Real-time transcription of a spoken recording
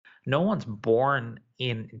no one's born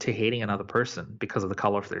into hating another person because of the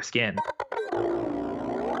color of their skin.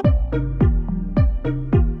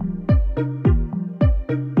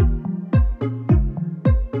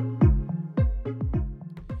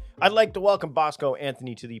 I'd like to welcome Bosco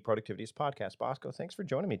Anthony to the Productivities Podcast. Bosco, thanks for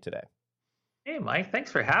joining me today. Hey, Mike,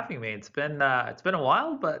 thanks for having me. It's been a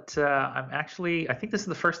while, but I think this is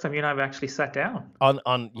the first time you and I have actually sat down.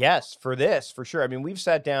 On yes, for this, for sure. I mean, we've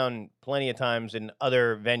sat down plenty of times in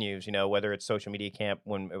other venues, whether it's social media camp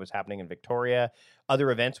when it was happening in Victoria,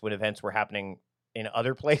 other events when events were happening in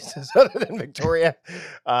other places other than Victoria.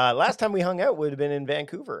 Last time we hung out would have been in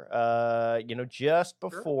Vancouver, just Sure.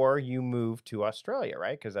 before you moved to Australia,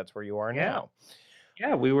 right? Because that's where you are Yeah, now.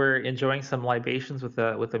 yeah, we were enjoying some libations with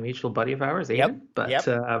a mutual buddy of ours, Yep. Aiden. But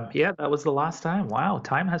Yep. yeah, that was the last time. Wow,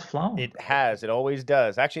 time has flown. It has. It always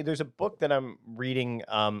does. Actually, there's a book that I'm reading.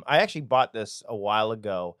 I actually bought this a while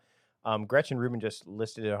ago. Gretchen Rubin just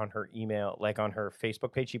listed it on her email, like on her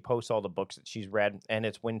Facebook page. She posts all the books that she's read, and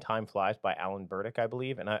it's When Time Flies by Alan Burdick, I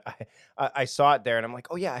believe. And I saw it there, and I'm like,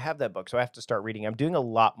 oh yeah, I have that book, so I have to start reading. I'm doing a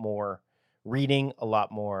lot more reading, a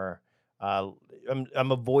lot more. Uh,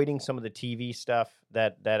 I'm avoiding some of the TV stuff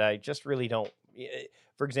that I just really don't.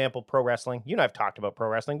 For example, pro wrestling. You and I've talked about pro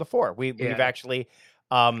wrestling before. We've Yeah. actually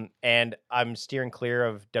and I'm steering clear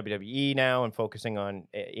of WWE now and focusing on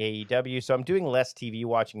AEW. So I'm doing less TV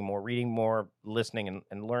watching, more reading, more listening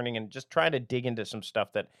and learning, and just trying to dig into some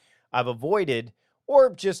stuff that I've avoided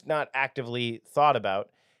or just not actively thought about.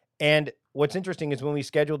 And what's interesting is when we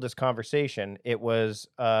scheduled this conversation, it was,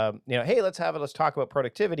 hey, let's talk about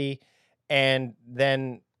productivity. And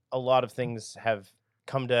then a lot of things have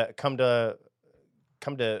come to the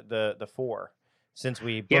fore since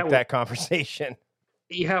we Yeah, booked that conversation.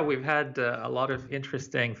 Yeah, we've had a lot of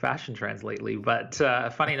interesting fashion trends lately, but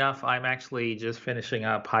funny enough, I'm actually just finishing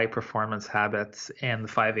up High Performance Habits and the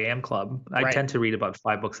 5 a.m. Club. I Right. tend to read about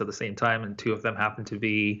 5 books at the same time, and two of them happen to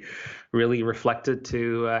be really reflected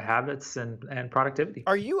to habits and productivity.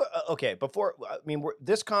 Are you okay? Before I mean,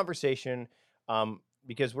 this conversation,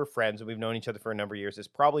 because we're friends and we've known each other for a number of years, is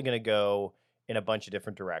probably going to go in a bunch of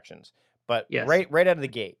different directions. But Yes, right out of the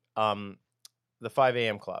gate, the 5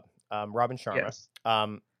 a.m. Club, Robin Sharma. yes.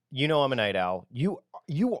 I'm a night owl. You,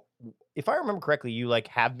 if I remember correctly, you like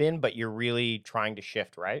have been, but you're really trying to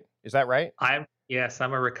shift, right? Is that right? I'm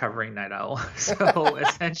a recovering night owl. So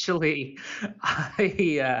essentially,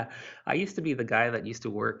 I used to be the guy that used to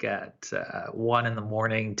work at 1 in the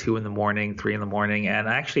morning, 2 in the morning, 3 in the morning, and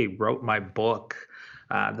I actually wrote my book,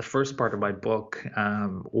 the first part of my book,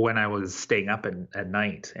 when I was staying up at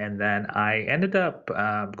night, and then I ended up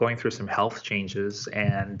going through some health changes,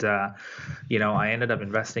 and I ended up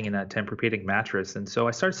investing in a Tempur-Pedic mattress, and so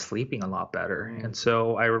I started sleeping a lot better. Mm. And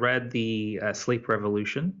so I read the Sleep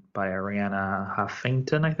Revolution by Ariana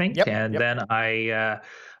Huffington, I think, Yep. and Yep. then I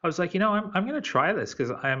was like, I'm going to try this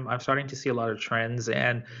because I'm starting to see a lot of trends,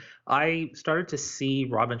 and I started to see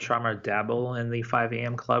Robin Sharma dabble in the 5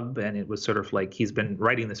 a.m. Club, and it was sort of like he's been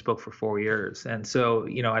writing this book for 4 years, and so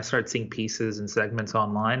I started seeing pieces and segments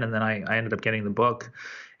online, and then I ended up getting the book,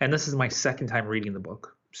 and this is my second time reading the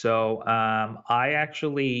book. So I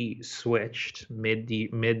actually switched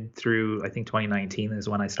mid through I think 2019 is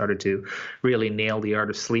when I started to really nail the art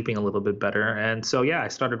of sleeping a little bit better. And so yeah, I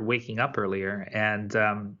started waking up earlier, and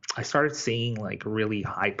I started seeing like really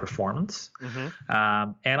high performance.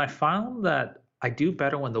 Mm-hmm. And I found that I do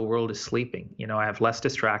better when the world is sleeping. I have less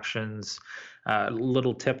distractions.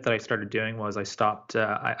 Little tip that I started doing was I stopped.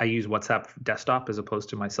 I use WhatsApp desktop as opposed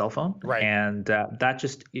to my cell phone, Right. and that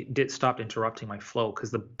just it did stop interrupting my flow.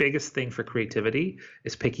 Because the biggest thing for creativity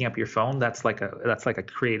is picking up your phone. That's like a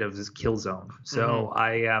creative kill zone.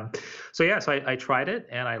 Mm-hmm. So I tried it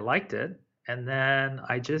and I liked it. And then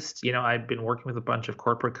I just, I've been working with a bunch of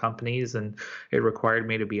corporate companies, and it required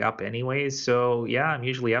me to be up anyways. So yeah, I'm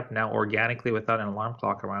usually up now organically without an alarm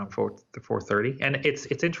clock around 4:30. And it's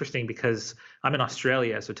interesting because I'm in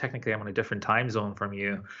Australia, so technically I'm on a different time zone from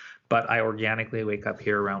you, but I organically wake up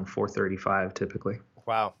here around 4:35 typically.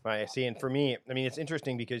 Wow, I see. And for me, I mean, it's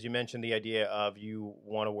interesting because you mentioned the idea of you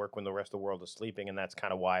want to work when the rest of the world is sleeping, and that's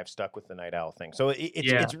kind of why I've stuck with the night owl thing. So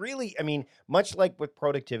it's Yeah. really, I mean, much like with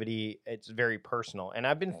productivity, it's very personal. And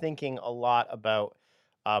I've been thinking a lot about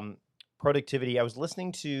um, productivity. I was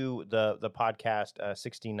listening to the podcast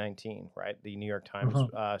 1619, right, the New York Times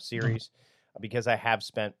Mhm. series, because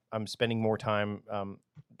I'm spending more time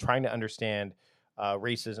trying to understand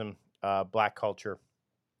racism, Black culture.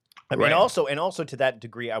 I mean, Right. also to that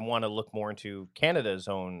degree, I want to look more into Canada's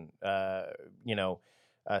own,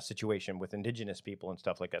 situation with Indigenous people and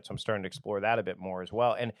stuff like that. So I'm starting to explore that a bit more as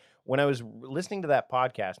well. And when I was listening to that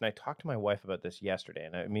podcast, and I talked to my wife about this yesterday,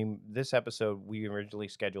 and I mean, this episode we originally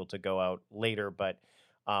scheduled to go out later, but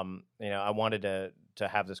I wanted to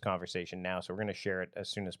have this conversation now, so we're going to share it as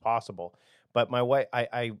soon as possible. But my wife,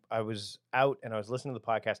 I was out and I was listening to the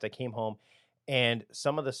podcast. I came home, and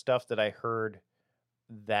some of the stuff that I heard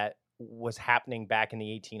that was happening back in the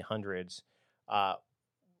 1800s uh,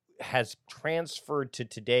 has transferred to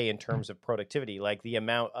today in terms of productivity, like the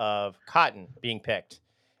amount of cotton being picked.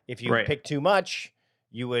 If you Right. pick too much,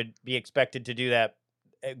 you would be expected to do that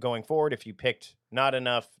going forward. If you picked not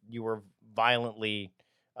enough, you were violently,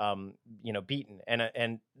 beaten.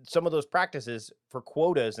 And some of those practices for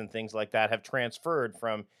quotas and things like that have transferred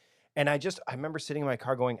from. And I remember sitting in my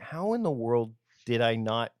car going, "How in the world did I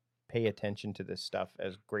not pay attention to this stuff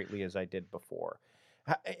as greatly as I did before?"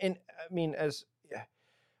 And I mean, as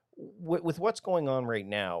with what's going on right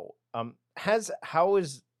now, has how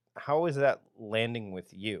is that landing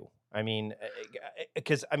with you? I mean,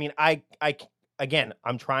 because I mean, again,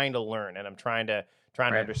 I'm trying to learn and I'm trying to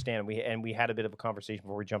Right. understand. We had a bit of a conversation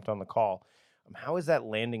before we jumped on the call. How is that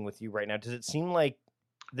landing with you right now? Does it seem like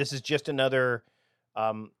this is just another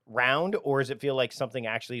round, or does it feel like something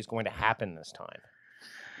actually is going to happen this time?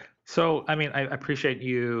 So, I mean, I appreciate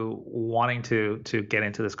you wanting to get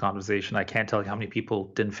into this conversation. I can't tell you how many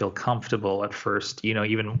people didn't feel comfortable at first.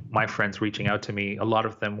 Even my friends reaching out to me, a lot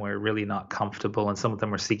of them were really not comfortable, and some of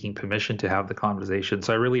them were seeking permission to have the conversation.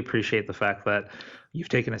 So, I really appreciate the fact that you've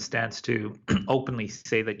taken a stance to openly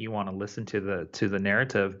say that you want to listen to the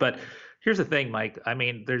narrative. But here's the thing, Mike. I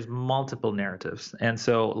mean, there's multiple narratives, and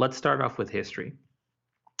so let's start off with history.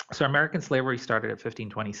 So American slavery started at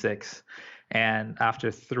 1526, and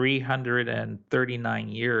after 339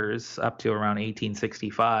 years, up to around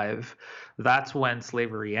 1865, that's when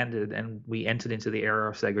slavery ended, and we entered into the era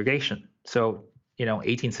of segregation. So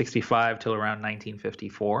 1865 till around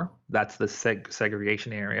 1954, that's the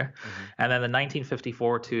segregation area, Mm-hmm. and then the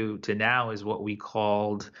 1954 to now is what we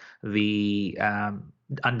called the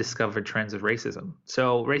undiscovered trends of racism.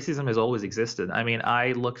 So racism has always existed. I mean,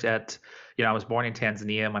 I looked at I was born in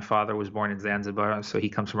Tanzania. My father was born in Zanzibar, so he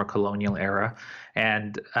comes from a colonial era,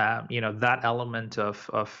 and that element of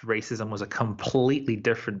racism was a completely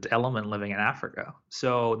different element living in Africa.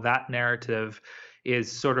 So that narrative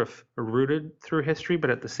is sort of rooted through history, but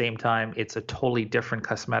at the same time, it's a totally different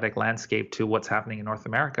cosmetic landscape to what's happening in North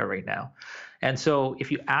America right now. And so,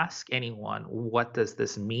 if you ask anyone, what does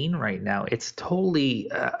this mean right now? It's totally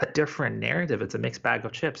a different narrative. It's a mixed bag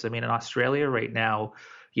of chips. I mean, in Australia right now,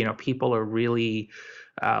 people are really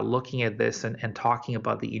looking at this and talking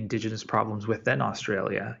about the indigenous problems within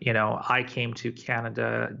Australia. I came to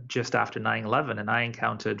Canada just after 9/11, and I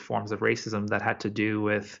encountered forms of racism that had to do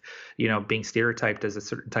with, being stereotyped as a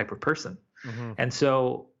certain type of person. Mm-hmm. And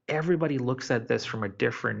so everybody looks at this from a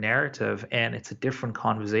different narrative, and it's a different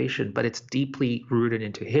conversation, but it's deeply rooted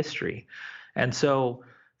into history. And so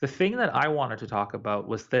the thing that I wanted to talk about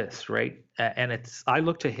was this, right? And I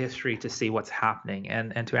look to history to see what's happening.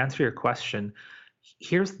 And to answer your question,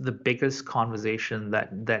 here's the biggest conversation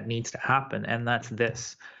that needs to happen, and that's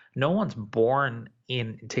this. No one's born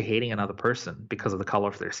into hating another person because of the color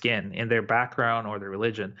of their skin, in their background or their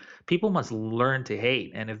religion. People must learn to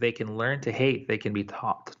hate, and if they can learn to hate, they can be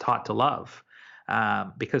taught to love.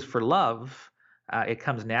 Because for love, it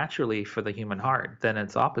comes naturally for the human heart, then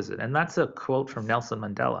it's opposite. And that's a quote from Nelson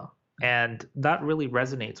Mandela. And that really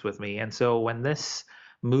resonates with me. And so when this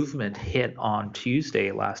movement hit on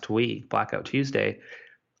Tuesday last week, Blackout Tuesday,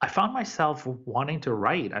 I found myself wanting to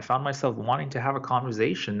write. I found myself wanting to have a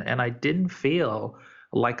conversation, and I didn't feel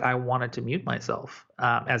like I wanted to mute myself.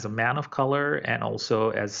 As a man of color and also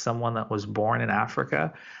as someone that was born in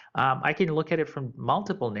Africa, I can look at it from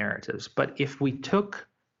multiple narratives. But if we took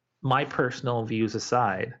my personal views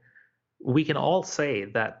aside, we can all say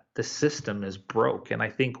that the system is broke, and I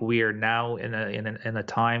think we are now in a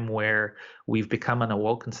time where we've become an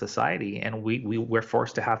awoken society, and we're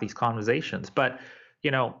forced to have these conversations. But you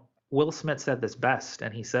know, Will Smith said this best,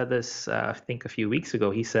 and he said this I think a few weeks ago.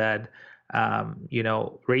 He said,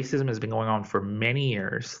 racism has been going on for many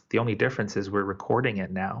years. The only difference is we're recording it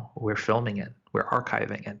now, we're filming it, we're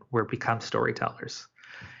archiving it, we're become storytellers.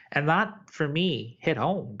 And that, for me, hit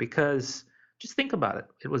home because just think about it.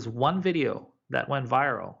 It was one video that went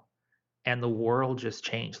viral, and the world just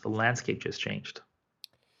changed. The landscape just changed.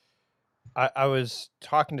 I was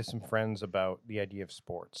talking to some friends about the idea of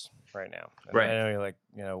sports right now, and I Right. know you're like,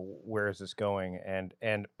 where is this going?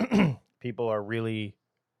 And people are really.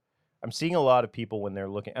 I'm seeing a lot of people when they're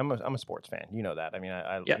looking. I'm a sports fan, you know that. I mean,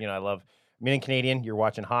 Yeah. I love being Canadian, you're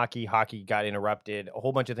watching hockey. Hockey got interrupted. A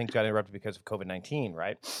whole bunch of things got interrupted because of COVID-19,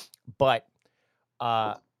 right? But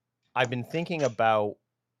I've been thinking about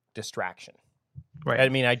distraction. Right. I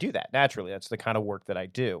mean, I do that naturally. That's the kind of work that I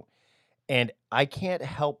do. And I can't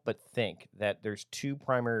help but think that there's two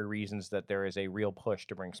primary reasons that there is a real push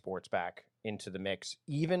to bring sports back into the mix,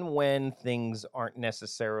 even when things aren't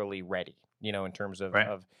necessarily ready, in terms Right.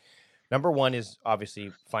 of number one is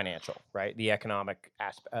obviously financial, right? The economic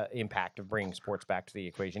impact of bringing sports back to the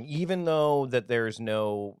equation, even though that there's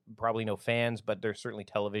probably no fans, but there's certainly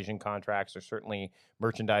television contracts, there's certainly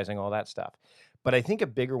merchandising, all that stuff. But I think a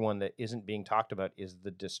bigger one that isn't being talked about is the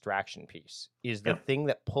distraction piece, is the Yep. thing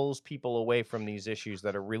that pulls people away from these issues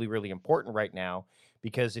that are really, really important right now.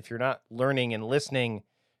 Because if you're not learning and listening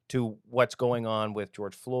to what's going on with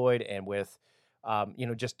George Floyd and with,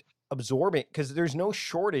 just absorbing, because there's no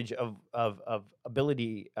shortage of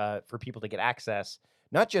ability for people to get access,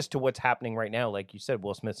 not just to what's happening right now, like you said,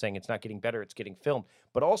 Will Smith saying it's not getting better, it's getting filmed,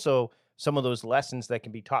 but also some of those lessons that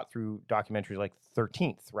can be taught through documentaries like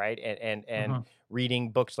 13th, right? And Mhm.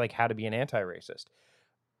 reading books like How to Be an Anti-Racist.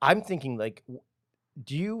 I'm thinking, like,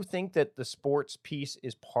 do you think that the sports piece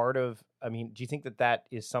is part of, I mean, do you think that that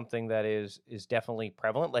is something that is definitely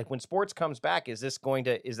prevalent? Like when sports comes back, is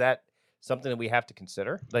that something that we have to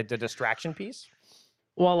consider? Like the distraction piece?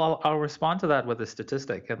 Well, I'll respond to that with a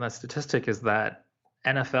statistic, and that statistic is that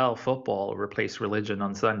NFL football replaced religion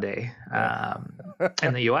on Sunday Yeah.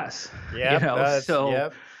 in the U.S. You Yep, know, so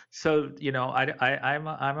yep.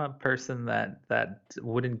 I'm a person that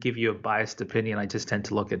wouldn't give you a biased opinion. I just tend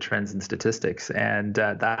to look at trends and statistics, and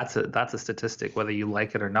that's a statistic, whether you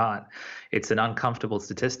like it or not. It's an uncomfortable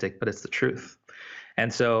statistic, but it's the truth.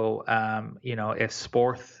 And so, if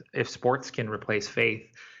sports can replace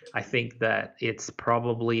faith, I think that it's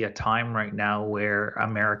probably a time right now where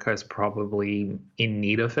America is probably in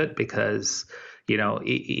need of it because,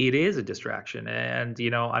 it is a distraction. And,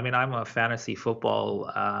 I mean, I'm a fantasy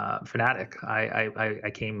football fanatic.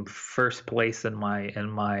 I came first place in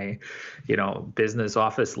my business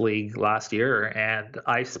office league last year, and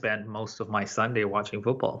I spent most of my Sunday watching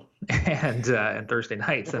football and Thursday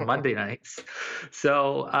nights and Monday nights.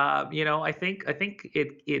 So I think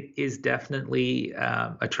it is definitely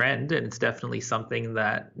a trend, and it's definitely something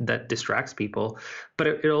that distracts people. But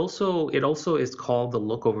it also is called the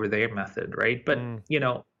look over there method, right? But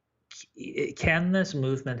Mm, can this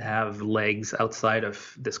movement have legs outside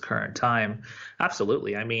of this current time?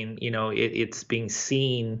 Absolutely. I mean, it's being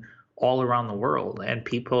seen all around the world, and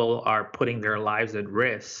people are putting their lives at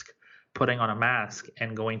risk, putting on a mask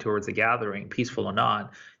and going towards a gathering, peaceful or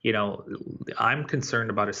not. You know, I'm concerned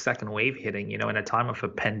about a second wave hitting, in a time of a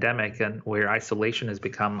pandemic and where isolation has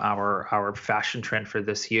become our fashion trend for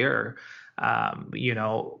this year.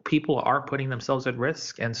 People are putting themselves at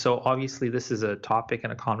risk. And so obviously this is a topic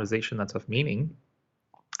and a conversation that's of meaning.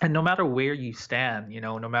 And no matter where you stand,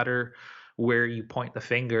 no matter where you point the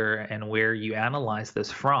finger and where you analyze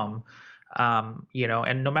this from, and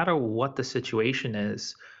no matter what the situation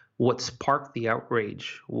is, what sparked the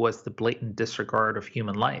outrage was the blatant disregard of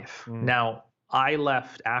human life. mm. Now, I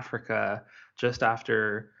left Africa just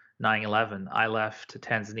after 9/11. I left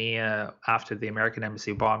Tanzania after the American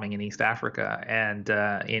embassy bombing in East Africa and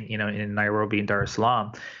in Nairobi and Dar es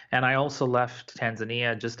Salaam. And I also left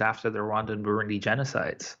Tanzania just after the Rwanda and Burundi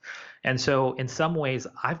genocides. And so, in some ways,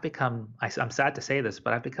 I'm sad to say this,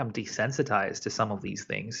 but I've become desensitized to some of these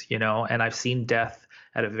things, and I've seen death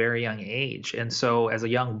at a very young age. And so, as a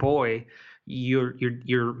young boy, you're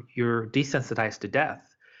desensitized to death.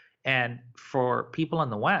 And for people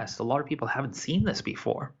in the West, a lot of people haven't seen this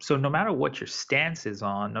before. So no matter what your stance is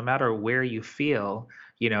on, no matter where you feel,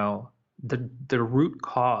 the root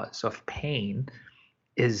cause of pain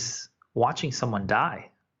is watching someone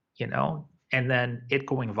die, and then it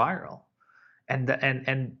going viral. And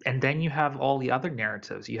then you have all the other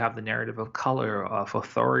narratives. You have the narrative of color, of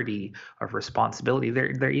authority, of responsibility.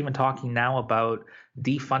 They're even talking now about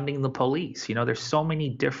defunding the police. There's so many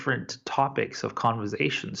different topics of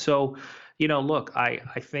conversation. So, look, I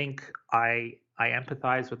think I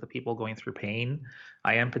empathize with the people going through pain.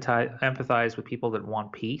 I empathize with people that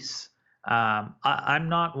want peace. I'm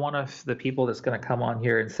not one of the people that's going to come on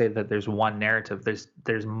here and say that there's one narrative.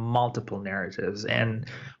 There's multiple narratives, Mm. and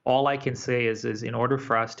all I can say is in order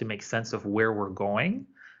for us to make sense of where we're going,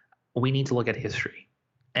 we need to look at history.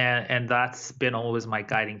 And that's been always my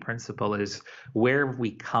guiding principle is where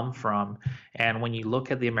we come from. And when you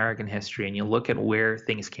look at the American history and you look at where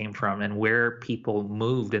things came from and where people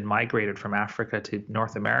moved and migrated from Africa to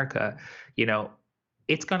North America, you know,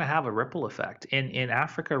 it's going to have a ripple effect. In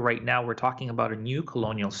Africa right now, we're talking about a new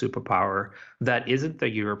colonial superpower that isn't the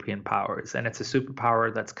European powers, and it's a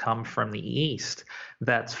superpower that's come from the East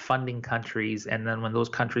that's funding countries, and then when those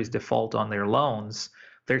countries default on their loans,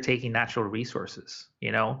 they're taking natural resources,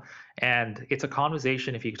 and it's a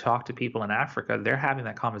conversation. If you talk to people in Africa, they're having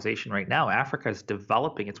that conversation right now. Africa is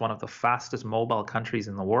developing. It's one of the fastest mobile countries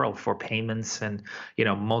in the world for payments, and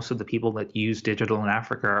most of the people that use digital in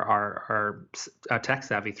Africa are tech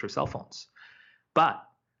savvy through cell phones. But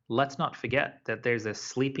let's not forget that there's a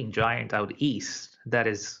sleeping giant out east that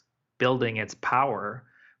is building its power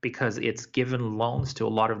because it's given loans to a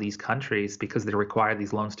lot of these countries because they require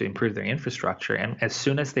these loans to improve their infrastructure. And as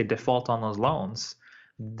soon as they default on those loans,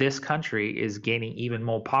 this country is gaining even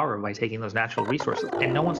more power by taking those natural resources.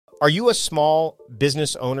 And no one's. Are you a small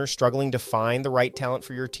business owner struggling to find the right talent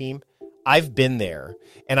for your team? I've been there,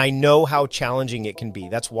 and I know how challenging it can be.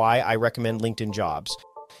 That's why I recommend LinkedIn Jobs.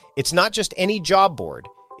 It's not just any job board.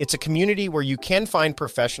 It's a community where you can find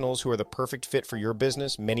professionals who are the perfect fit for your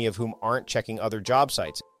business, many of whom aren't checking other job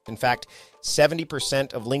sites. In fact,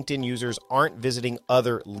 70% of LinkedIn users aren't visiting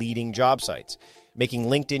other leading job sites, making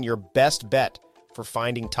LinkedIn your best bet for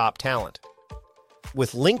finding top talent.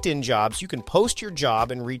 With LinkedIn Jobs, you can post your job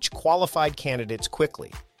and reach qualified candidates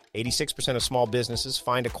quickly. 86% of small businesses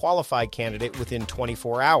find a qualified candidate within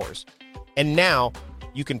 24 hours. And now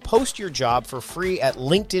you can post your job for free at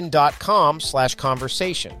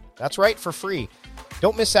linkedin.com/conversation. That's right, for free.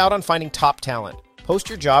 Don't miss out on finding top talent. Post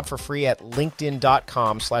your job for free at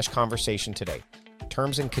linkedin.com/conversation today.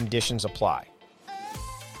 Terms and conditions apply.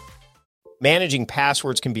 Managing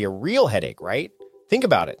passwords can be a real headache, right? Think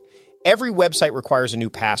about it. Every website requires a new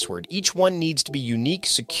password. Each one needs to be unique,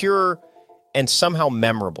 secure, and somehow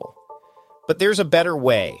memorable. But there's a better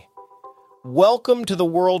way. Welcome to the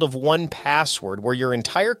world of 1Password, where your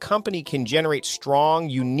entire company can generate strong,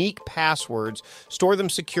 unique passwords, store them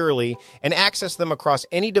securely, and access them across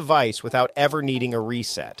any device without ever needing a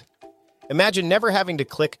reset. Imagine never having to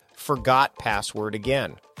click Forgot Password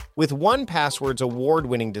again. With 1Password's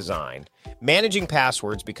award-winning design, managing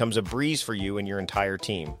passwords becomes a breeze for you and your entire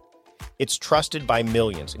team. It's trusted by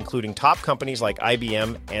millions, including top companies like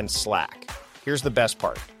IBM and Slack. Here's the best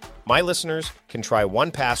part. My listeners can try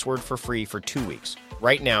 1Password for free for 2 weeks.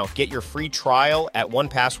 Right now, get your free trial at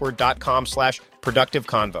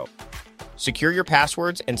onepassword.com/productiveconvo. Secure your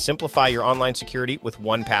passwords and simplify your online security with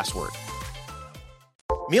 1Password.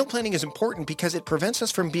 Meal planning is important because it prevents us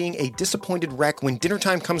from being a disappointed wreck when dinner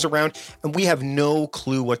time comes around and we have no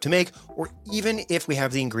clue what to make, or even if we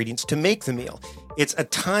have the ingredients to make the meal. It's a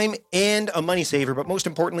time and a money saver, but most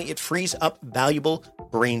importantly, it frees up valuable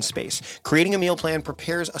brain space. Creating a meal plan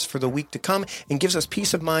prepares us for the week to come and gives us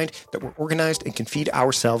peace of mind that we're organized and can feed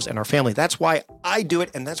ourselves and our family. That's why I do it,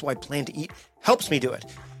 and that's why Plan to Eat helps me do it.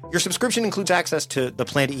 Your subscription includes access to the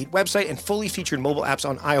Plan to Eat website and fully featured mobile apps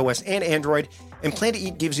on iOS and Android. And Plan to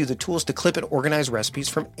Eat gives you the tools to clip and organize recipes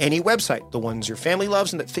from any website, the ones your family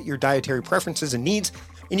loves and that fit your dietary preferences and needs.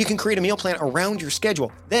 And you can create a meal plan around your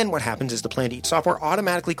schedule. Then what happens is the Plan to Eat software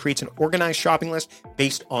automatically creates an organized shopping list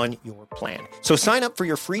based on your plan. So sign up for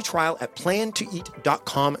your free trial at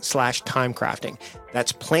plantoeat.com/timecrafting.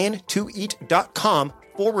 That's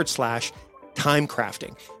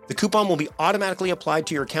plantoeat.com/timecrafting. The coupon will be automatically applied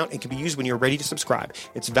to your account and can be used when you're ready to subscribe.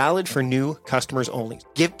 It's valid for new customers only.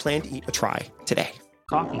 Give Plan to Eat a try today.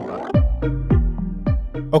 Talking about.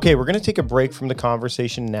 Okay, we're going to take a break from the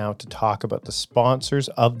conversation now to talk about the sponsors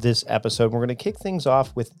of this episode. We're going to kick things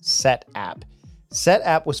off with SetApp.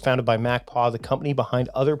 SetApp was founded by MacPaw, the company behind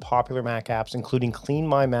other popular Mac apps, including Clean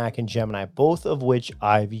My Mac and Gemini, both of which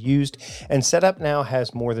I've used. And SetApp now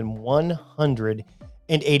has more than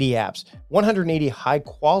 180 apps, 180 high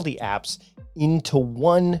quality apps into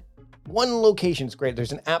one location. It's great.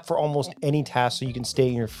 There's an app for almost any task, so you can stay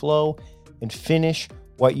in your flow and finish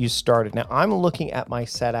what you started. Now, I'm looking at my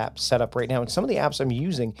SetApp setup right now, and some of the apps I'm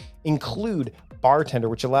using include Bartender,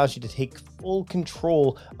 which allows you to take full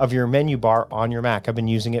control of your menu bar on your Mac. I've been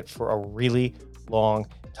using it for a really long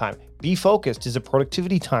time. Be Focused is a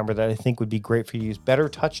productivity timer that I think would be great for you to use. Better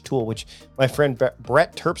Touch Tool, which my friend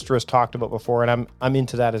Brett Terpstra has talked about before, and I'm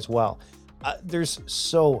into that as well. There's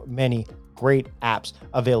so many great apps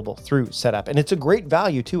available through SetApp, and it's a great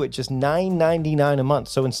value too at just $9.99 a month.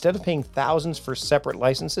 So instead of paying thousands for separate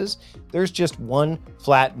licenses, there's just one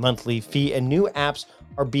flat monthly fee, and new apps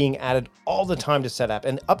are being added all the time to SetApp,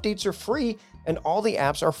 and updates are free, and all the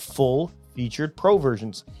apps are full featured pro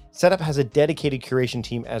versions. SetApp has a dedicated curation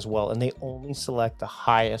team as well, and they only select the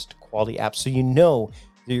highest quality apps, so you know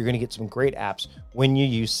that you're going to get some great apps when you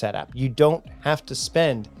use SetApp. You don't have to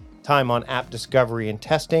spend time on app discovery and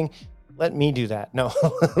testing. let me do that. No,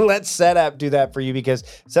 let SetApp do that for you, because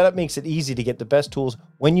SetApp makes it easy to get the best tools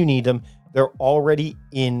when you need them. They're already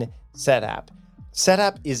in SetApp.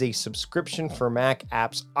 SetApp is a subscription for Mac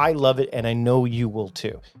apps. I love it, and I know you will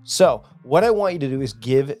too. So what I want you to do is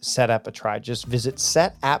give SetApp a try. Just visit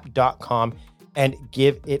setapp.com and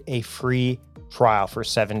give it a free trial for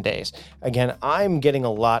 7 days. Again, I'm getting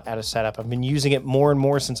a lot out of SetApp. I've been using it more and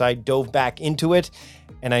more since I dove back into it,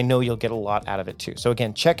 and I know you'll get a lot out of it too. So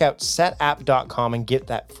again, check out setapp.com and get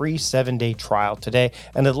that free 7-day trial today.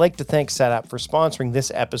 And I'd like to thank SetApp for sponsoring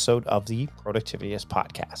this episode of the Productivityist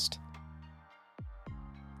Podcast.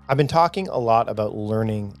 I've been talking a lot about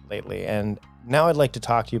learning lately, and now I'd like to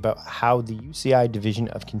talk to you about how the UCI Division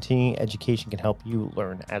of Continuing Education can help you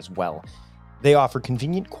learn as well. They offer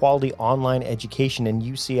convenient, quality online education, and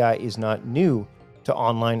UCI is not new to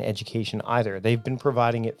online education either. They've been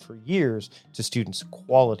providing it for years to students,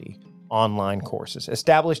 quality online courses.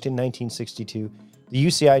 Established in 1962, the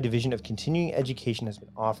UCI Division of Continuing Education has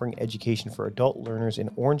been offering education for adult learners in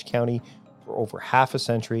Orange County for over half a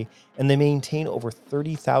century, and they maintain over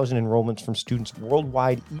 30,000 enrollments from students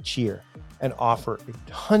worldwide each year and offer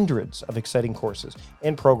hundreds of exciting courses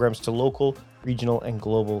and programs to local, regional, and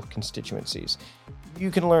global constituencies. You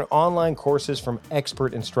can learn online courses from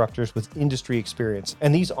expert instructors with industry experience,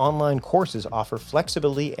 and these online courses offer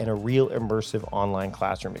flexibility and a real immersive online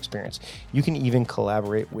classroom experience. You can even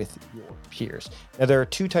collaborate with your peers. Now, there are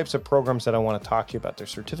two types of programs that I want to talk to you about. There's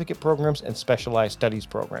certificate programs and specialized studies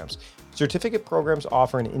programs. Certificate programs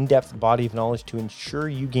offer an in-depth body of knowledge to ensure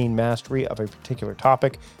you gain mastery of a particular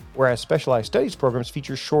topic, whereas specialized studies programs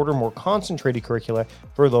feature shorter, more concentrated curricula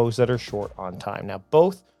for those that are short on time. Now,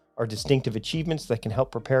 both are distinctive achievements that can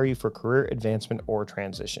help prepare you for career advancement or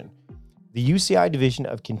transition. The UCI Division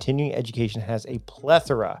of Continuing Education has a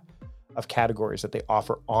plethora of categories that they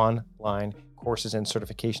offer online courses and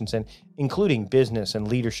certifications in, including business and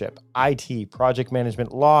leadership, IT, project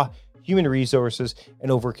management, law, human resources,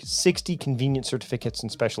 and over 60 convenient certificates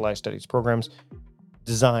and specialized studies programs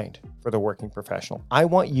designed for the working professional. I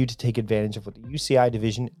want you to take advantage of what the UCI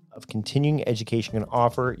Division of Continuing Education can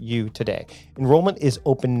offer you today. Enrollment is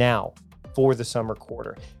open now for the summer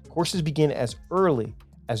quarter. Courses begin as early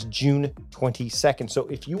as June 22nd. So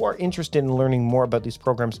if you are interested in learning more about these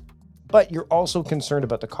programs, but you're also concerned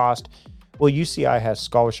about the cost, well, UCI has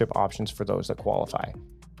scholarship options for those that qualify.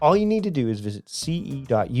 All you need to do is visit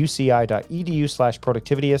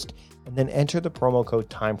ce.uci.edu/productivityist and then enter the promo code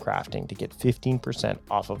TIMECRAFTING to get 15%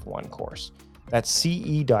 off of one course. That's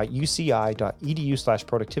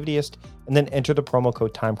ce.uci.edu/productivityist and then enter the promo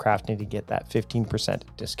code TIMECRAFTING to get that 15%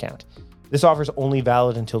 discount. This offer is only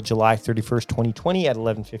valid until July 31st, 2020 at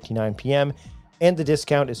 11:59 p.m. and the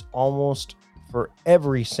discount is almost for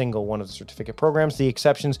every single one of the certificate programs. The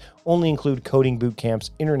exceptions only include coding boot camps,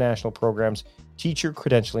 international programs, teacher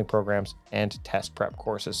credentialing programs, and test prep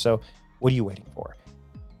courses. So what are you waiting for?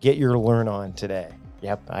 Get your learn on today.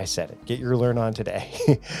 Yep, I said it. Get your learn on today.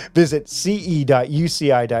 Visit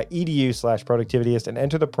ce.uci.edu/productivityist and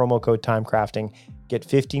enter the promo code TIMECRAFTING. Get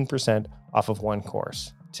 15% off of one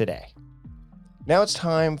course today. Now it's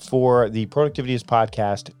time for the Productivityist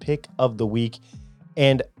Podcast Pick of the Week.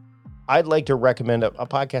 And I'd like to recommend a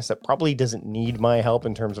podcast that probably doesn't need my help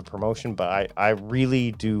in terms of promotion, but I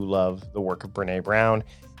really do love the work of Brené Brown.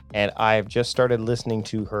 And I've just started listening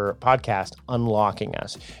to her podcast, Unlocking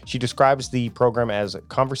Us. She describes the program as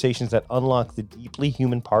conversations that unlock the deeply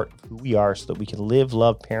human part of who we are so that we can live,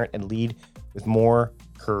 love, parent, and lead with more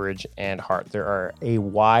courage and heart. There are a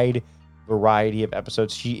wide variety of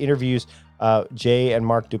episodes. She interviews Jay and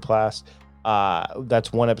Mark Duplass.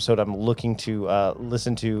 That's one episode I'm looking to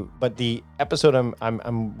listen to, but the episode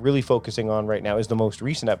I'm really focusing on right now is the most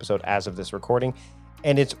recent episode as of this recording,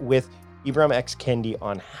 and it's with Ibram X. Kendi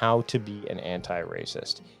on how to be an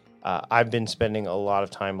anti-racist. I've been spending a lot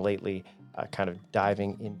of time lately kind of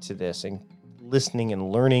diving into this and listening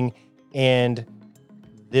and learning, and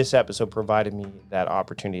this episode provided me that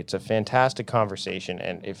opportunity. It's a fantastic conversation,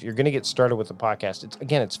 and if you're going to get started with the podcast,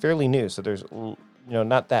 it's fairly new, so there's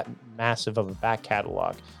not that massive of a back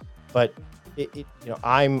catalog, but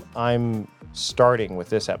I'm starting with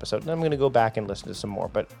this episode, and I'm going to go back and listen to some more.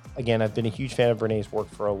 But again, I've been a huge fan of Brené's work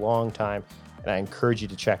for a long time, and I encourage you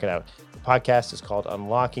to check it out. The podcast is called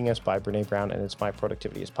Unlocking Us by Brené Brown, and it's my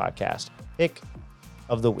Productivityist Podcast Pick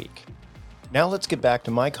of the Week. Now let's get back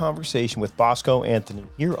to my conversation with Bosco Anthony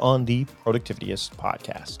here on the Productivityist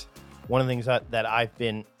Podcast. One of the things that I've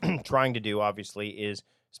been trying to do, obviously, is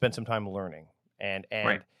spend some time learning. And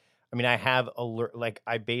right. I mean,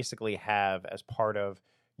 I basically have, as part of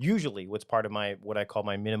usually what's part of my what I call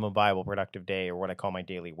my minimum viable productive day, or what I call my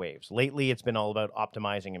daily waves. Lately, it's been all about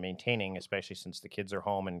optimizing and maintaining, especially since the kids are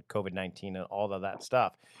home and COVID-19 and all of that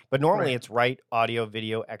stuff. But normally, Right. it's write, audio,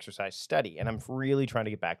 video, exercise, study, and I'm really trying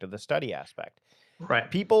to get back to the study aspect.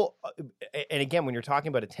 Right. People, and again, when you're talking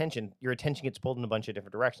about attention, your attention gets pulled in a bunch of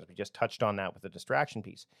different directions. We just touched on that with the distraction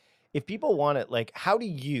piece. If people want it, like, how do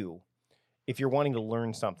you, if you're wanting to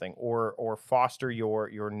learn something or foster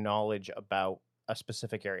your knowledge about a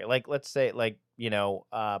specific area, like let's say, like,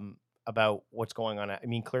 about what's going on, I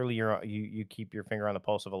mean, clearly you keep your finger on the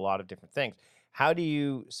pulse of a lot of different things. How do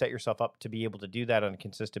you set yourself up to be able to do that on a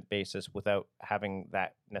consistent basis without having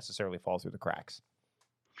that necessarily fall through the cracks?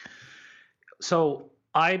 So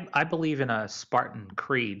I believe in a Spartan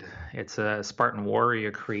creed. It's a Spartan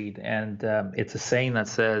warrior creed, and it's a saying that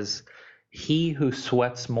says, "He who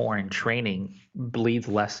sweats more in training bleeds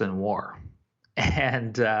less in war."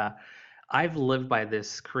 And I've lived by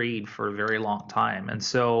this creed for a very long time, and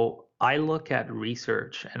so I look at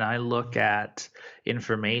research and I look at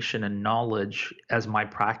information and knowledge as my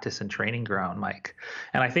practice and training ground, Mike.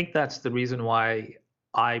 And I think that's the reason why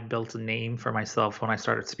I built a name for myself when I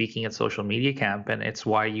started speaking at Social Media Camp, and it's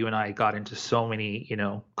why you and I got into so many,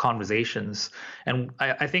 conversations. And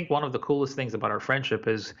I think one of the coolest things about our friendship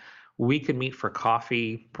is we could meet for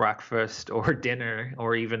coffee, breakfast, or dinner,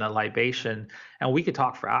 or even a libation, and we could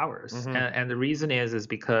talk for hours. Mm-hmm. And the reason is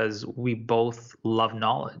because we both love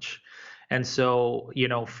knowledge. And so,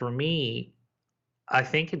 for me, I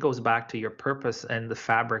think it goes back to your purpose and the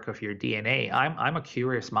fabric of your DNA. I'm a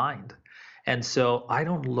curious mind. And so I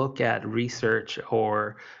don't look at research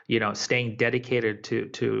or staying dedicated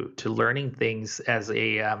to learning things as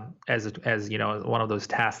one of those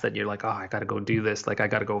tasks that you're like, oh, I got to go do this, like I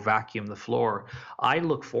got to go vacuum the floor. I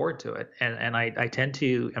look forward to it, and I tend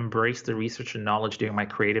to embrace the research and knowledge during my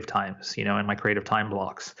creative times, in my creative time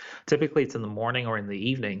blocks. Typically, it's in the morning or in the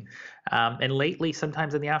evening, and lately,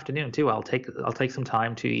 sometimes in the afternoon too. I'll take some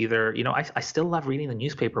time to either, I still love reading the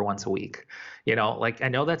newspaper once a week. Like, I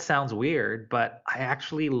know that sounds weird, but I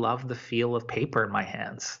actually love the feel of paper in my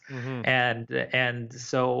hands. Mm-hmm. And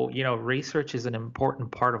so, research is an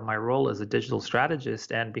important part of my role as a digital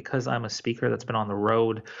strategist. And because I'm a speaker that's been on the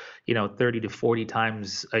road, 30 to 40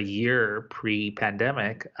 times a year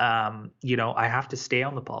pre-pandemic, I have to stay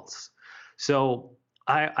on the pulse. So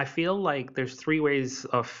I feel like there's three ways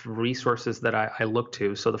of resources that I look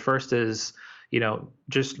to. So the first is,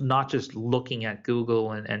 just not just looking at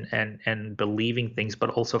Google and believing things, but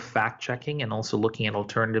also fact checking and also looking at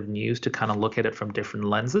alternative news to kind of look at it from different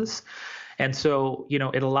lenses. And so,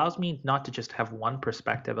 it allows me not to just have one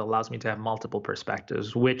perspective, it allows me to have multiple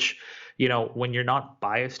perspectives, which, when you're not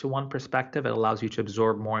biased to one perspective, it allows you to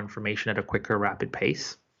absorb more information at a quicker, rapid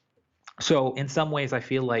pace. So in some ways, I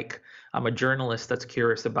feel like I'm a journalist that's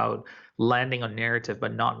curious about landing on narrative,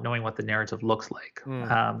 but not knowing what the narrative looks like.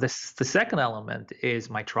 Mm. The second element is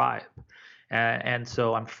my tribe. And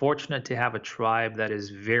so I'm fortunate to have a tribe that is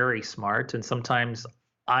very smart. And sometimes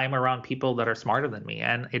I'm around people that are smarter than me,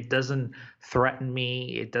 and it doesn't threaten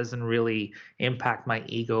me. It doesn't really impact my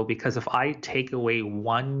ego, because if I take away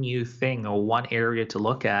one new thing or one area to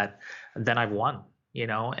look at, then I've won.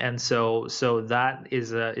 And so that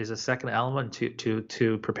is a second element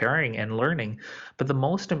to preparing and learning. But the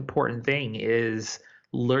most important thing is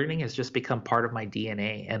learning has just become part of my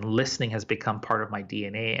DNA, and listening has become part of my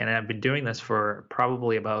DNA. And I've been doing this for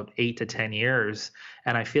probably about 8 to 10 years.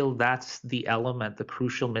 And I feel that's the element, the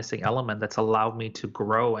crucial missing element that's allowed me to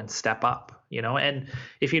grow and step up. And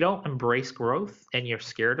if you don't embrace growth and you're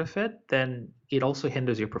scared of it, then it also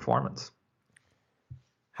hinders your performance.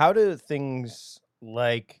 How do things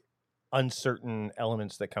like uncertain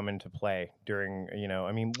elements that come into play during,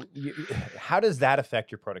 I mean, how does that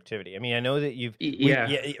affect your productivity? I mean, I know that Yeah,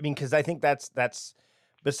 yeah, I mean, because I think that's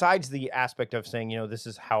besides the aspect of saying, this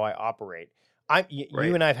is how I operate. You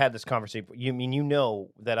right. and I have had this conversation. You mean,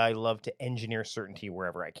 that I love to engineer certainty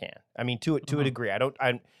wherever I can. I mean, to a Mhm. degree. I don't.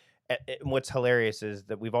 What's hilarious is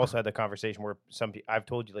that we've also had the conversation where I've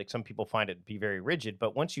told you, like, some people find it to be very rigid,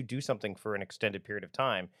 but once you do something for an extended period of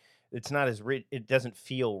time, it's not as it doesn't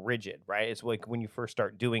feel rigid, right? It's like when you first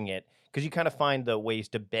start doing it, because you kind of find the ways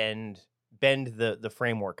to bend the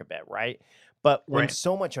framework a bit, right? But when Right.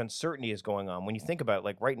 so much uncertainty is going on, when you think about it,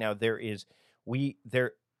 like right now, there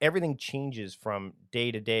everything changes from day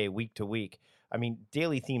to day, week to week. I mean,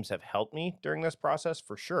 daily themes have helped me during this process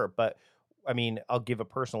for sure, but I mean, I'll give a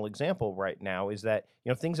personal example right now is that,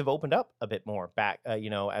 things have opened up a bit more back,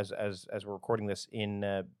 as we're recording this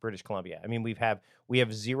in British Columbia. I mean, we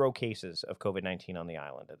have 0 cases of COVID-19 on the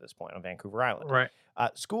island at this point, on Vancouver Island. Right.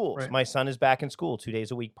 Schools, Right. my son is back in school 2 days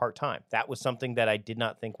a week part time. That was something that I did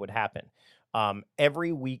not think would happen.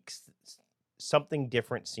 Every week, something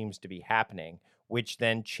different seems to be happening, which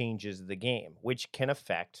then changes the game, which can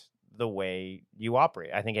affect the way you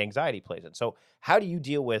operate. I think anxiety plays it. So, how do you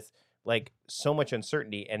deal with like so much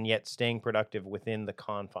uncertainty and yet staying productive within the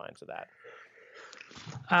confines of that?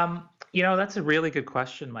 That's a really good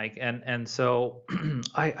question, Mike. And so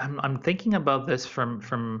I'm thinking about this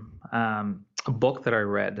from a book that I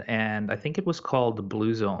read, and I think it was called The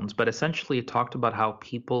Blue Zones. But essentially, it talked about how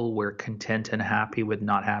people were content and happy with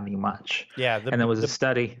not having much. Yeah, And there was a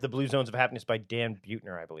study. the Blue Zones of Happiness by Dan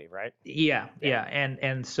Buettner, I believe, right? Yeah, Yeah. yeah.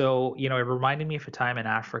 And so, it reminded me of a time in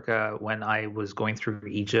Africa when I was going through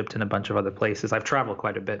Egypt and a bunch of other places. I've traveled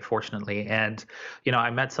quite a bit, fortunately. And,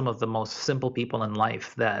 I met some of the most simple people in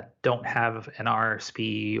life that don't have an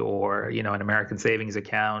RSP or, an American savings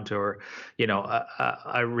account or,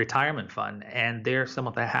 a retirement fund. And they're some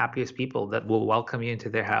of the happiest people that will welcome you into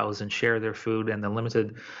their house and share their food and the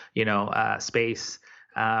limited, space,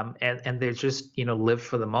 and they just live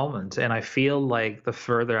for the moment. And I feel like the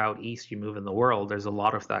further out east you move in the world, there's a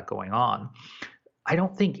lot of that going on. I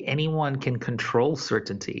don't think anyone can control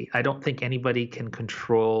certainty. I don't think anybody can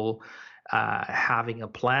control having a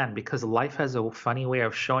plan, because life has a funny way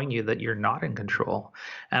of showing you that you're not in control.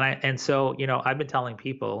 And so I've been telling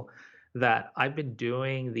people that I've been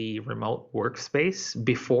doing the remote workspace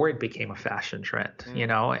before it became a fashion trend,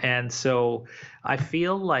 Mm. and so I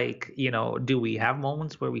feel like, do we have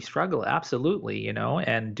moments where we struggle? Absolutely,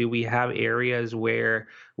 and do we have areas where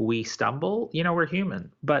we stumble? We're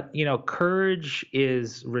human. But, courage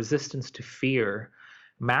is resistance to fear,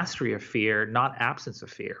 mastery of fear, not absence of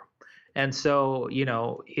fear. And so,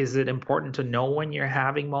 is it important to know when you're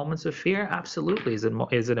having moments of fear? Absolutely. Is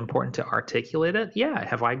it important to articulate it? Yeah.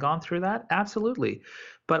 Have I gone through that? Absolutely.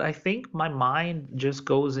 But I think my mind just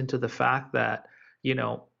goes into the fact that, you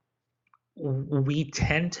know, we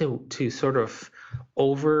tend to sort of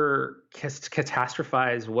over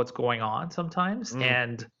catastrophize what's going on sometimes. Mm.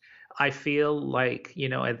 And I feel like,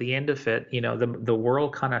 at the end of it, the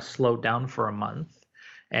world kind of slowed down for a month,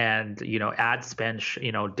 and ad spend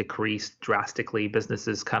decreased drastically.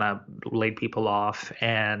 Businesses kind of laid people off,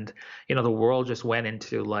 and the world just went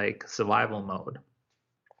into like survival mode.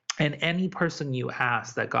 And any person you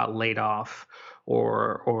ask that got laid off,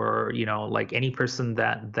 or like any person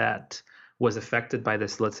that was affected by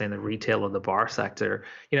this, let's say in the retail or the bar sector,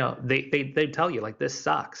 they tell you like this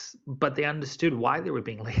sucks, but they understood why they were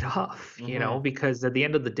being laid off, Hmm. because at the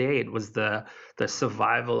end of the day it was the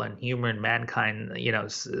survival and human mankind,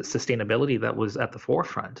 sustainability that was at the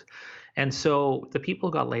forefront. And so the people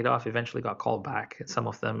who got laid off eventually got called back, some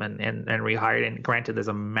of them, and rehired. And granted, there's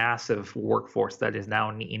a massive workforce that is now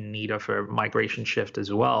in need of a migration shift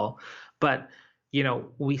as well. But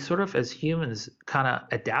we sort of as humans kind of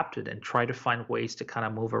adapted and try to find ways to kind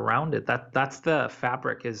of move around it. That's the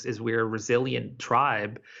fabric, is we're a resilient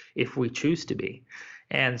tribe if we choose to be.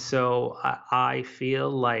 And so I feel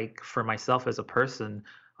like for myself as a person,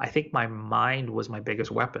 I think my mind was my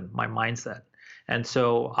biggest weapon, my mindset. And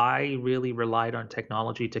so I really relied on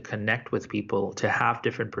technology to connect with people, to have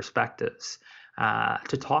different perspectives,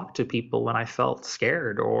 to talk to people when I felt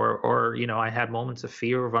scared, or I had moments of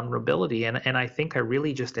fear or vulnerability, and I think I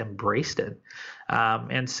really just embraced it.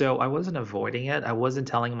 And so I wasn't avoiding it. I wasn't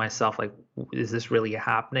telling myself like, "Is this really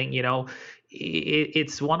happening?"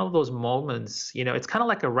 It's one of those moments. It's kind of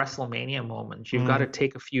like a WrestleMania moment. You've got Mm. to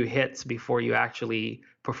take a few hits before you actually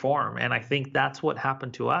perform. And I think that's what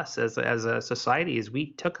happened to us as a society, is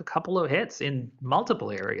we took a couple of hits in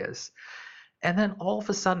multiple areas. And then all of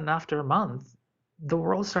a sudden, after a month, the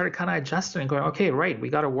world started kind of adjusting and going, okay, right, we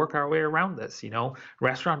got to work our way around this.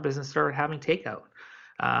 Restaurant business started having takeout.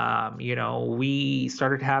 We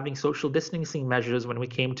started having social distancing measures when we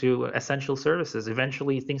came to essential services.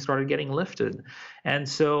 Eventually, things started getting lifted. And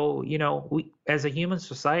so, we, as a human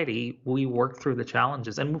society, we work through the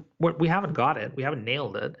challenges, and we haven't got it, we haven't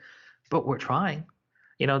nailed it, but we're trying.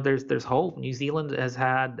 There's hope. New Zealand has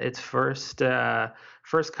had its first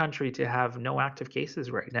country to have no active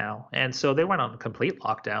cases right now, and so they went on complete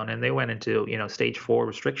lockdown, and they went into stage 4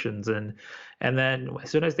 restrictions, and then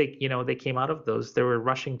as soon as they came out of those, they were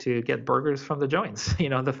rushing to get burgers from the joints,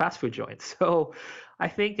 the fast food joints. So I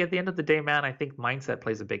think at the end of the day, man, I think mindset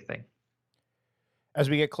plays a big thing.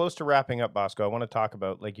 As we get close to wrapping up, Bosco, I want to talk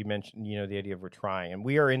about, like you mentioned, the idea of we're trying, and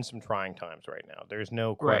we are in some trying times right now. There's no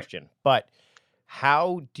Right. question. But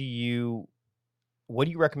How do you what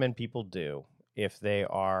do you recommend people do if they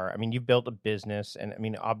are I mean, you've built a business and I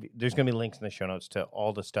mean, there's going to be links in the show notes to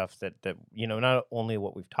all the stuff that not only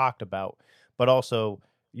what we've talked about, but also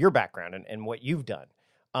your background and what you've done.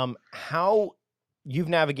 How you've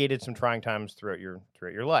navigated some trying times throughout your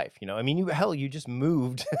life. I mean, you just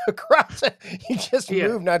moved across you just Yeah,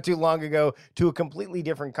 moved not too long ago to a completely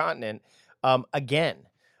different continent again.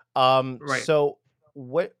 right. So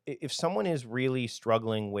what if someone is really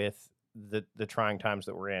struggling with the trying times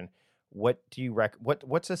that we're in? What do you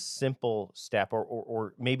what's a simple step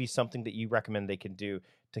or maybe something that you recommend they can do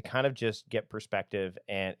to kind of just get perspective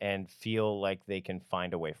and feel like they can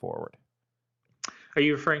find a way forward? Are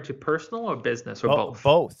you referring to personal or business or both?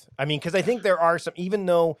 Both. I mean, because I think there are some, even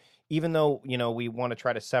though we want to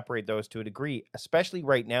try to separate those to a degree, especially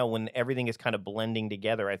right now when everything is kind of blending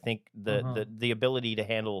together. I think the ability to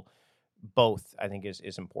handle both, I think,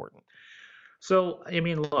 is important. So, I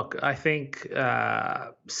mean, look, I think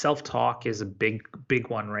self-talk is a big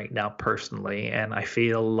one right now, personally, and I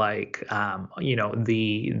feel like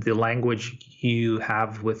the language you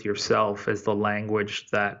have with yourself is the language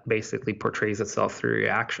that basically portrays itself through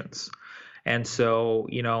your actions. And so,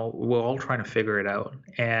 we're all trying to figure it out,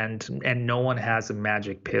 and no one has a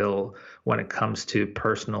magic pill when it comes to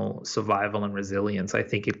personal survival and resilience. I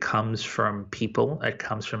think it comes from people, it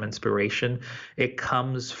comes from inspiration, it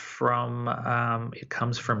comes from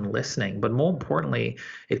listening, but more importantly,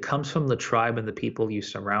 it comes from the tribe and the people you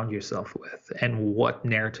surround yourself with, and what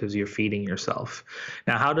narratives you're feeding yourself.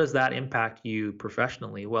 Now, how does that impact you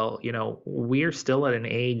professionally? Well, we're still at an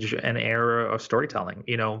age, an era of storytelling.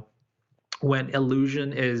 When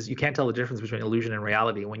illusion is, you can't tell the difference between illusion and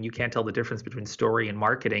reality, when you can't tell the difference between story and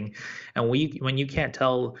marketing, and when you can't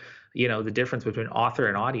tell the difference between author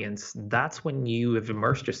and audience, that's when you have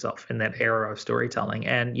immersed yourself in that era of storytelling.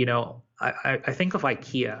 And I think of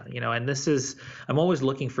IKEA, and this is, I'm always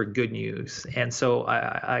looking for good news, and so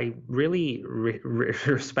I really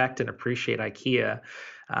respect and appreciate IKEA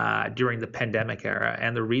during the pandemic era.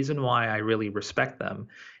 And the reason why I really respect them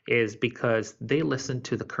is because they listened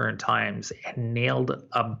to the current times and nailed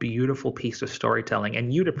a beautiful piece of storytelling.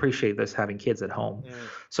 And you'd appreciate this having kids at home. Mm.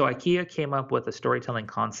 So IKEA came up with a storytelling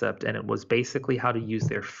concept, and it was basically how to use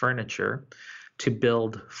their furniture to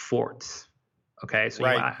build forts. Okay, so you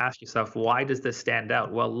Right. might ask yourself, why does this stand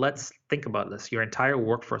out? Well, let's think about this. Your entire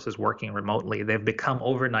workforce is working remotely. They've become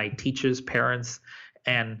overnight teachers, parents,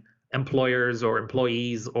 and employers or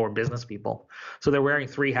employees or business people. So they're wearing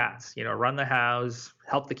three hats, run the house,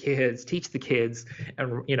 help the kids, teach the kids,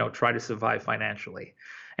 and try to survive financially.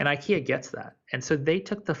 And IKEA gets that. And so they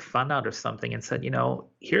took the fun out of something and said,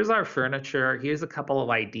 here's our furniture, here's a couple of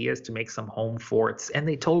ideas to make some home forts. And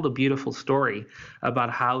they told a beautiful story about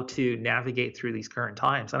how to navigate through these current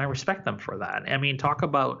times. And I respect them for that. I mean, talk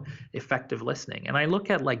about effective listening. And I look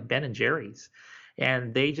at like Ben and Jerry's,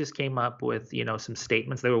 and they just came up with some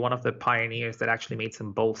statements. They were one of the pioneers that actually made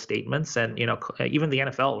some bold statements. And even the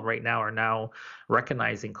NFL right now are now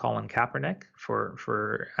recognizing Colin Kaepernick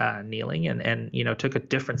for kneeling, and took a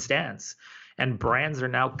different stance. And brands are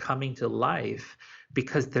now coming to life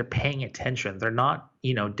because they're paying attention. They're not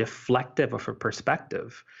deflective of a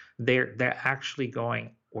perspective. They're actually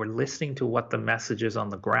going, we're listening to what the message is on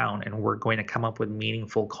the ground, and we're going to come up with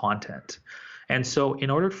meaningful content. And so, in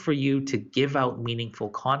order for you to give out meaningful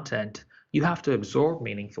content, you have to absorb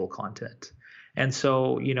meaningful content. And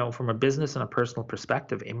so, from a business and a personal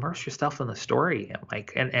perspective, immerse yourself in the story,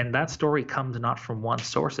 Mike. And that story comes not from one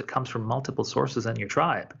source; it comes from multiple sources in your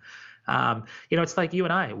tribe. It's like you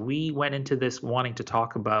and I. We went into this wanting to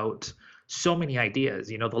talk about so many ideas.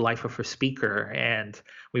 The life of a speaker, and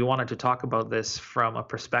we wanted to talk about this from a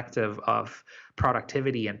perspective of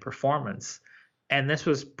productivity and performance. And this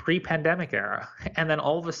was pre-pandemic era. And then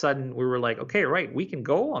all of a sudden we were like, okay, right, we can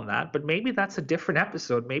go on that, but maybe that's a different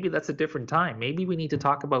episode. Maybe that's a different time. Maybe we need to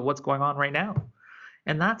talk about what's going on right now.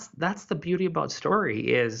 And that's the beauty about story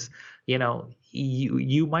is,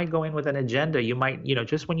 you might go in with an agenda. You might,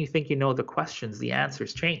 just when you think you know the questions, the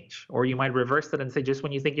answers change. Or you might reverse that and say, just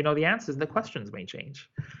when you think you know the answers, the questions may change.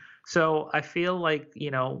 So I feel like,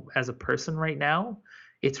 as a person right now,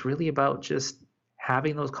 it's really about just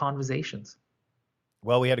having those conversations.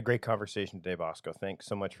 Well, we had a great conversation today, Bosco. Thanks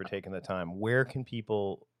so much for taking the time. Where can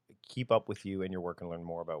people keep up with you and your work and learn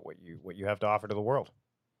more about what you have to offer to the world?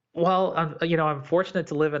 Well, I'm fortunate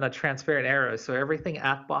to live in a transparent era, so everything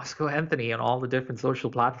at Bosco Anthony on all the different social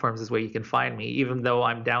platforms is where you can find me, even though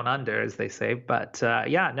I'm down under, as they say. But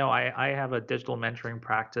yeah, no, I have a digital mentoring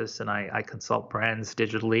practice, and I consult brands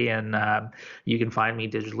digitally, and you can find me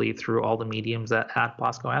digitally through all the mediums at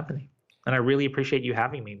Bosco Anthony. And I really appreciate you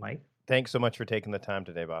having me, Mike. Thanks so much for taking the time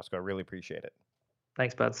today, Bosco. I really appreciate it.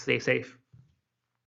 Thanks, bud. Stay safe.